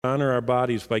honor our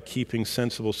bodies by keeping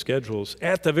sensible schedules.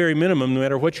 At the very minimum, no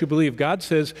matter what you believe, God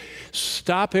says,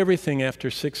 stop everything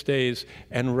after 6 days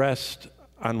and rest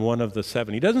on one of the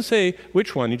 7. He doesn't say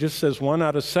which one. He just says 1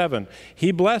 out of 7.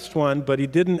 He blessed one, but he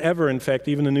didn't ever, in fact,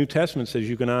 even the New Testament says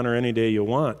you can honor any day you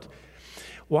want.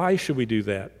 Why should we do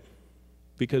that?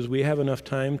 Because we have enough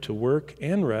time to work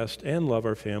and rest and love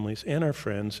our families and our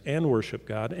friends and worship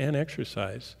God and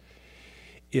exercise.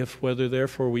 If whether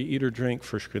therefore we eat or drink,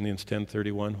 1 Corinthians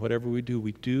 10:31, whatever we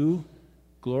do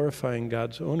glorifying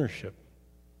God's ownership.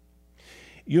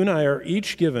 You and I are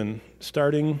each given,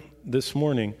 starting this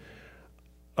morning,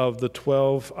 of the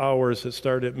 12 hours that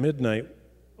start at midnight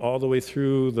all the way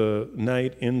through the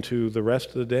night into the rest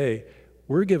of the day,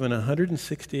 we're given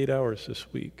 168 hours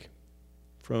this week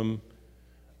from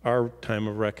our time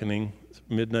of reckoning,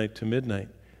 midnight to midnight.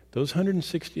 Those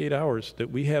 168 hours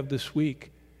that we have this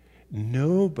week,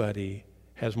 nobody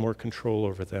has more control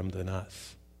over them than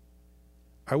us.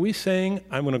 Are we saying,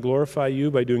 I'm going to glorify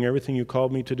you by doing everything you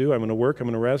called me to do? I'm going to work, I'm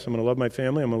going to rest, I'm going to love my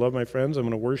family, I'm going to love my friends, I'm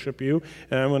going to worship you,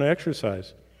 and I'm going to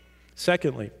exercise.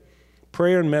 Secondly,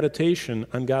 prayer and meditation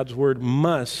on God's Word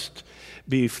must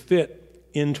be fit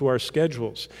into our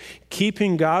schedules.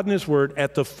 Keeping God and His Word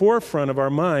at the forefront of our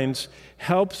minds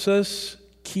helps us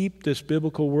keep this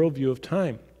biblical worldview of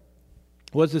time.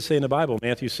 What does it say in the Bible?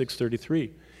 Matthew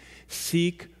 6:33.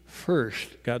 Seek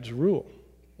first God's rule.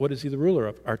 What is He the ruler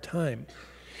of? Our time.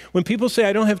 When people say,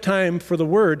 I don't have time for the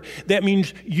Word, that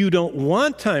means you don't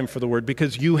want time for the Word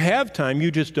because you have time,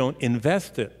 you just don't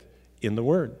invest it in the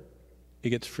Word.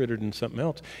 It gets frittered in something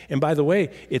else. And by the way,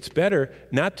 it's better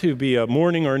not to be a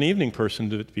morning or an evening person,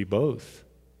 to be both.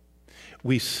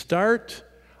 We start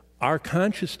our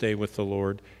conscious day with the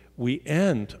Lord. We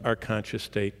end our conscious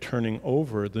day turning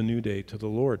over the new day to the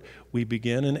Lord. We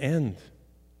begin and end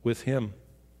with Him,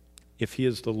 if He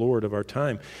is the Lord of our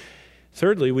time.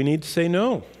 Thirdly, we need to say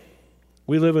no.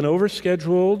 We live an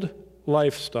overscheduled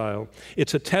lifestyle.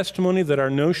 It's a testimony that our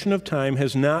notion of time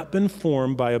has not been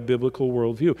formed by a biblical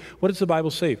worldview. What does the Bible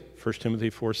say? 1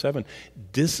 Timothy 4:7.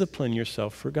 Discipline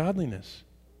yourself for godliness.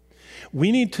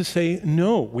 We need to say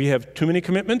no. We have too many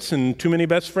commitments and too many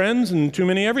best friends and too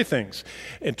many everythings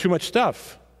and too much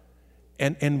stuff.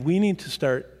 And we need to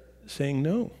start saying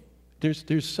no.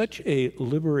 There's such a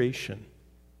liberation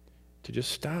to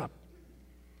just stop.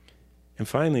 And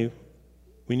finally,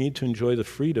 we need to enjoy the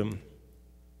freedom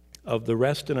of the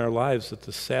rest in our lives that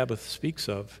the Sabbath speaks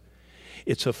of.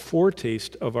 It's a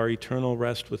foretaste of our eternal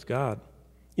rest with God.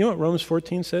 You know what Romans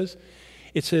 14 says?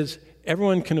 It says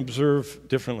everyone can observe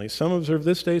differently. Some observe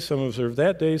this day, some observe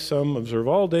that day, some observe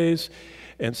all days,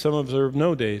 and some observe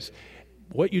no days.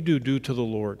 What you do to the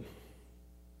Lord.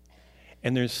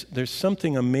 And there's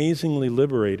something amazingly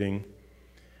liberating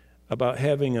about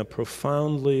having a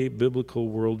profoundly biblical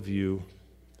worldview,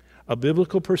 a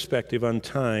biblical perspective on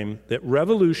time that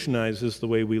revolutionizes the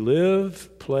way we live,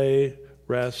 play,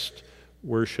 rest,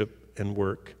 worship, and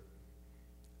work.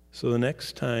 So the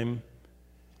next time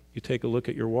you take a look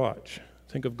at your watch,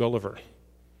 think of Gulliver,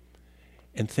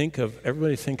 and think of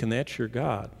everybody thinking that's your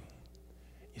God.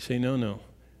 You say, no,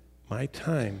 my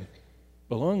time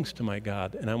belongs to my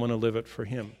God, and I want to live it for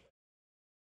Him.